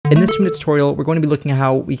In this 2-minute tutorial, we're going to be looking at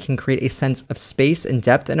how we can create a sense of space and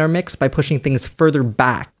depth in our mix by pushing things further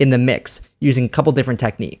back in the mix using a couple different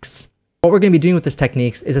techniques. What we're going to be doing with this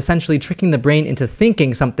techniques is essentially tricking the brain into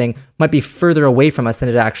thinking something might be further away from us than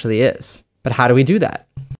it actually is. But how do we do that?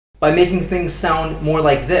 By making things sound more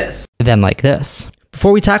like this than like this.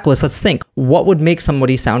 Before we tackle this, let's think, what would make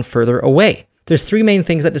somebody sound further away? There's 3 main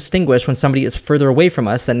things that distinguish when somebody is further away from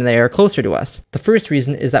us than they are closer to us. The first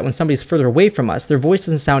reason is that when somebody's further away from us, their voice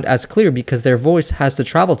doesn't sound as clear because their voice has to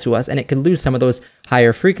travel to us and it could lose some of those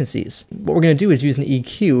higher frequencies. What we're going to do is use an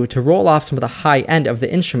EQ to roll off some of the high end of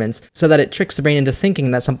the instruments so that it tricks the brain into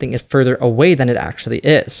thinking that something is further away than it actually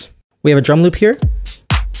is. We have a drum loop here,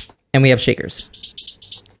 and we have shakers.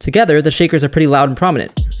 Together, the shakers are pretty loud and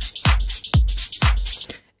prominent.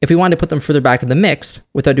 If we wanted to put them further back in the mix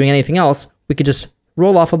without doing anything else, we could just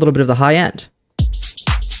roll off a little bit of the high end.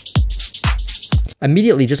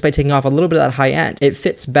 Immediately, just by taking off a little bit of that high end, it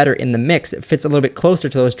fits better in the mix. It fits a little bit closer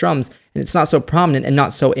to those drums, and it's not so prominent and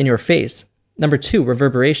not so in your face. Number 2,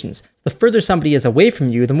 reverberations. The further somebody is away from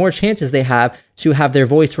you, the more chances they have to have their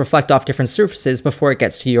voice reflect off different surfaces before it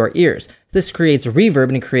gets to your ears. This creates reverb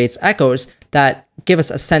and it creates echoes that give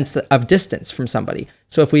us a sense of distance from somebody.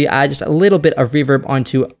 So if we add just a little bit of reverb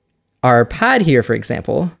onto our pad here, for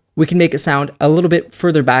example, we can make it sound a little bit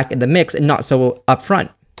further back in the mix and not so up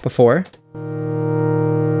front. Before,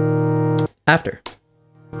 after.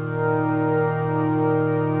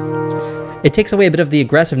 It takes away a bit of the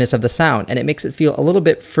aggressiveness of the sound and it makes it feel a little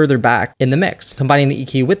bit further back in the mix. Combining the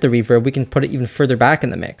EQ with the reverb, we can put it even further back in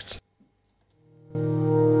the mix.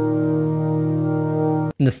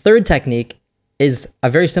 And the third technique is a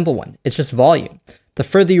very simple one. It's just volume. The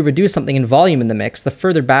further you reduce something in volume in the mix, the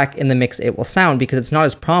further back in the mix it will sound because it's not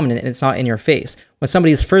as prominent and it's not in your face. When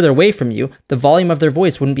somebody is further away from you, the volume of their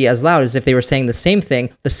voice wouldn't be as loud as if they were saying the same thing,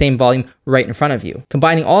 the same volume right in front of you.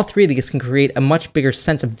 Combining all 3 of these can create a much bigger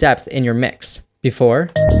sense of depth in your mix. Before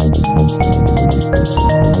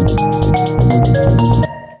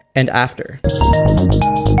and after.